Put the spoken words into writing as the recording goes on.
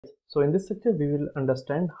So in this lecture, we will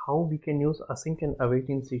understand how we can use async and await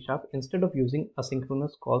in C# instead of using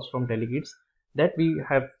asynchronous calls from delegates that we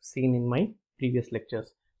have seen in my previous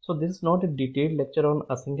lectures. So this is not a detailed lecture on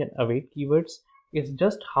async and await keywords. It's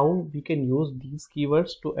just how we can use these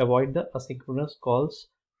keywords to avoid the asynchronous calls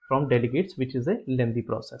from delegates, which is a lengthy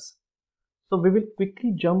process. So we will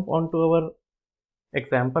quickly jump onto our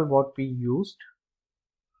example what we used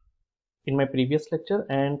in my previous lecture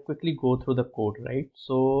and quickly go through the code, right?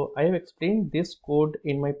 So I have explained this code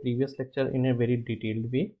in my previous lecture in a very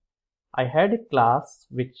detailed way. I had a class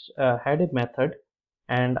which had a method,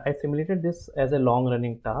 and I simulated this as a long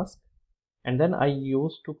running task, and then I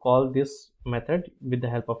used to call this method with the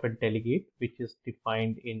help of a delegate which is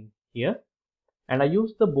defined in here, and I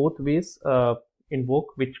used the both ways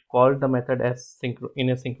invoke which called the method as in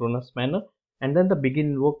a synchronous manner, and then the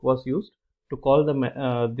begin invoke was used to call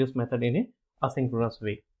the this method in a asynchronous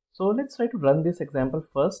way. So let's try to run this example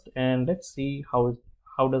first and let's see how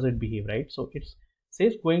does it behave, right? So it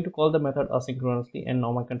says going to call the method asynchronously, and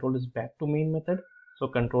now my control is back to main method. So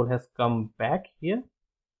control has come back here,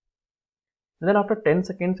 and then after 10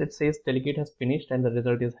 seconds it says delegate has finished and the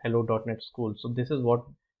result is hello.net school. So this is what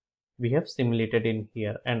we have simulated in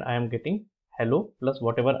here, and I am getting hello plus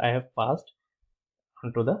whatever I have passed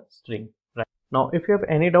onto the string, right? Now if you have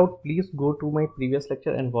any doubt, please go to my previous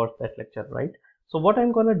lecture and watch that lecture, right? So what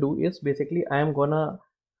I'm gonna do is basically I am gonna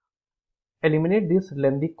eliminate this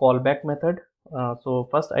lengthy callback method. So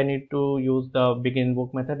first I need to use the begin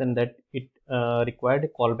invoke method, and that it required a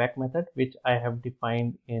callback method which I have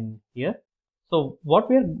defined in here. So what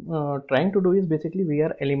we are trying to do is basically we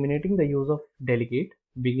are eliminating the use of delegate,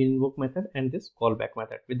 begin invoke method, and this callback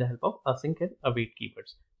method with the help of async and await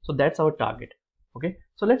keywords. So that's our target. Okay,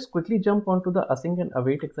 so let's quickly jump onto the async and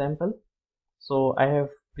await example. So I have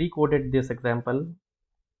pre-coded this example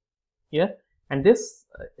here, and this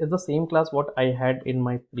is the same class what I had in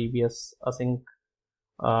my previous async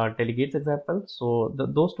delegates example. So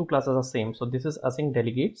those two classes are same. So this is async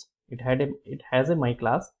delegates. It has a my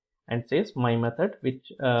class and says my method,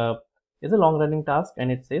 which is a long running task,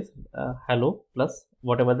 and it says hello plus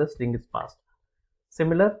whatever the string is passed.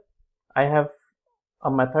 Similar, I have a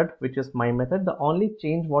method which is my method. The only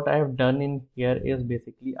change what I have done in here is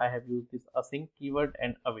basically I have used this async keyword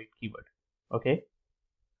and await keyword. Okay,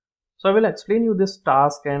 so I will explain you this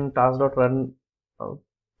task and task.run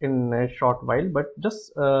in a short while, but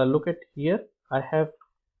just look at here. I have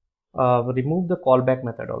remove the callback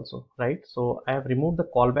method also, right? So I have removed the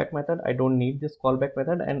callback method. I don't need this callback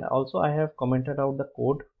method, and also I have commented out the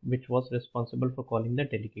code which was responsible for calling the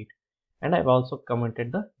delegate, and I've also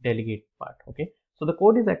commented the delegate part. Okay, so the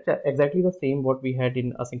code is exactly the same what we had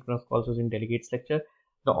in asynchronous calls using delegates lecture.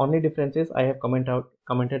 The only difference is I have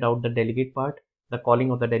commented out the delegate part, the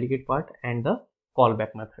calling of the delegate part, and the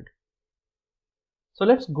callback method. So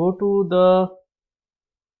let's go to the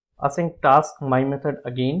async task my method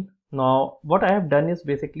again. Now what I have done is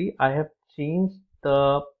basically I have changed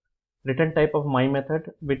the return type of my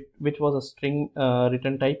method, which was a string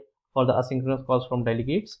return type for the asynchronous calls from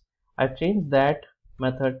delegates. I've changed that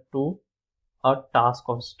method to a task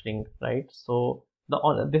of string, right? So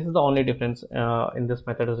this is the only difference in this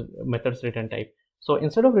method's return type. So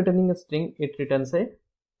instead of returning a string, it returns a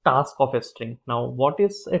task of a string. Now what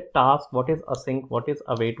is a task, what is async, what is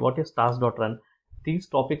await, what is task.run? These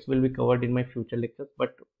topics will be covered in my future lectures,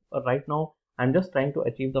 but right now I'm just trying to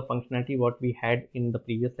achieve the functionality what we had in the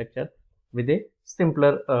previous lecture with a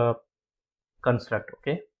simpler construct.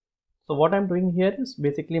 Okay, so what I'm doing here is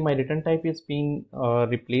basically my return type is being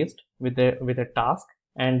replaced with a task,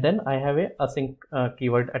 and then I have a async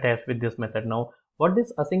keyword attached with this method. Now what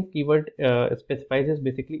this async keyword specifies is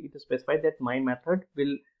basically it specifies that my method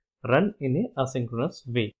will run in a asynchronous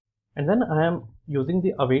way, and then I am using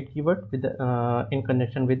the await keyword with in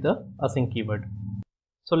connection with the async keyword.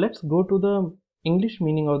 So let's go to the English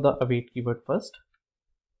meaning of the await keyword first.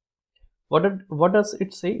 What does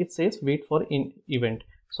it say? It says wait for in event.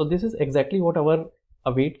 So this is exactly what our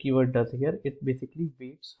await keyword does here. It basically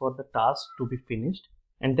waits for the task to be finished,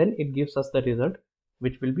 and then it gives us the result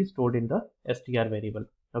which will be stored in the str variable.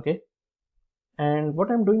 Okay, and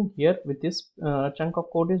what I'm doing here with this chunk of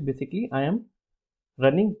code is basically I am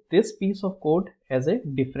running this piece of code as a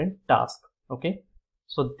different task. Okay,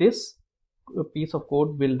 so this piece of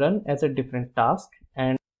code will run as a different task,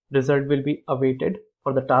 and result will be awaited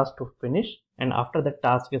for the task to finish, and after the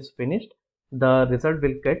task is finished the result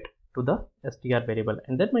will get to the str variable,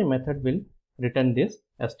 and then my method will return this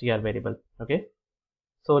str variable. Okay,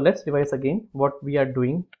 so let's revise again. What we are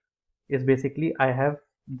doing is basically I have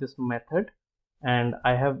this method and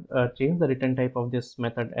I have changed the return type of this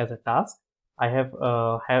method as a task, I have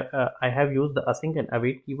used the async and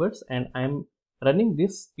await keywords, and I am running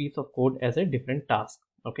this piece of code as a different task.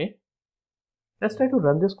 Okay, let's try to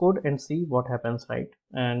run this code and see what happens, right?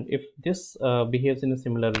 And if this behaves in a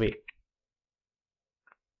similar way,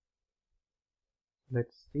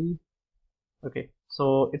 let's see. Okay,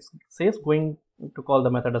 so it says going to call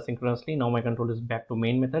the method asynchronously. Now my control is back to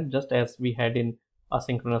main method, just as we had in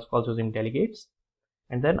asynchronous calls using delegates.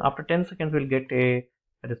 And then after 10 seconds we'll get a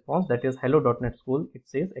response that is hello.net school. It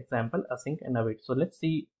says example async and await. So let's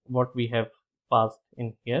see what we have passed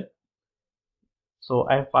in here. So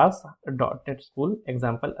I have passed .NET school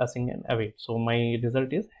example async and await. So my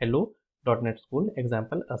result is hello.NET school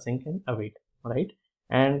example async and await, right?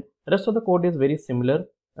 And the rest of the code is very similar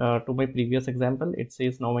to my previous example. It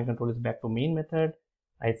says now my control is back to main method.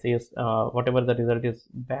 I says whatever the result is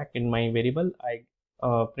back in my variable, I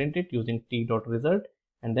print it using t.result,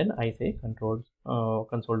 and then I say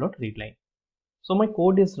console.readline. So my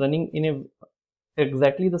code is running in a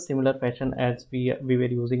exactly the similar fashion as we were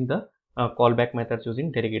using the callback methods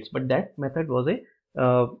using delegates, but that method was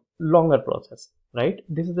a longer process, right?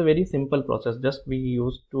 This is a very simple process. Just we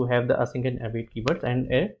used to have the async and await keywords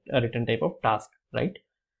and a return type of task, right?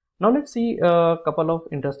 Now let's see a couple of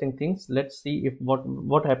interesting things. Let's see if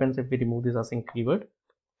what happens if we remove this async keyword.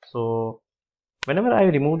 So whenever I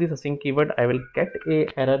remove this async keyword, I will get a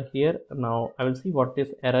error here. Now I will see what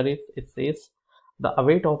this error is. It says the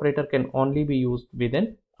await operator can only be used with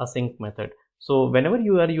an async method. So whenever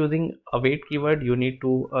you are using await keyword, you need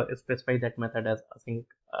to specify that method as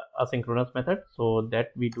asynchronous method. So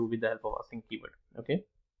that we do with the help of async keyword. Okay.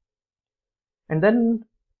 And then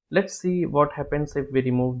let's see what happens if we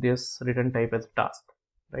remove this return type as task,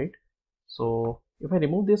 right? So if I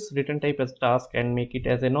remove this return type as task and make it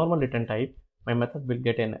as a normal return type, my method will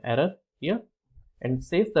get an error here, and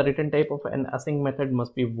says the return type of an async method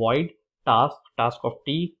must be void task of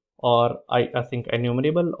t, or async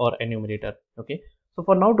enumerable or enumerator. Okay, so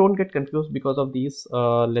for now don't get confused because of these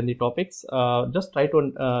lengthy topics. Just try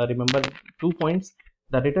to remember 2 points.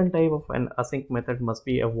 The return type of an async method must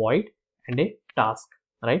be a void and a task,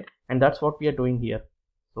 right? And that's what we are doing here.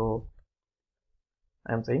 So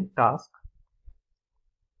I am saying task.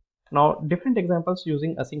 Now different examples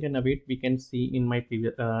using async and await we can see in my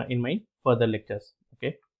previous in my further lectures.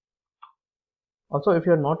 Okay, also if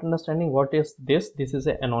you are not understanding what is this is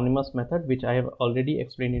an anonymous method which I have already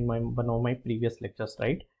explained in one of my previous lectures,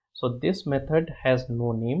 right? So this method has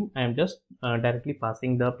no name. I am just directly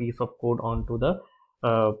passing the piece of code onto the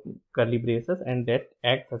curly braces, and that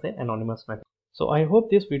acts as an anonymous method. So I hope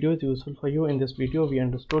this video is useful for you. In this video we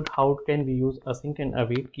understood how can we use async and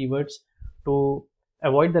await keywords to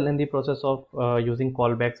avoid the lengthy process of using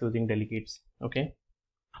callbacks using delegates. Okay,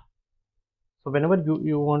 so whenever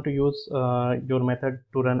you want to use your method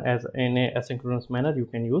to run as in a asynchronous manner, you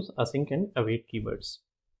can use async and await keywords.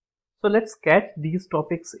 So let's catch these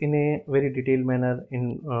topics in a very detailed manner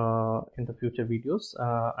in the future videos.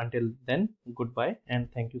 Until then, goodbye and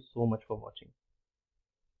thank you so much for watching.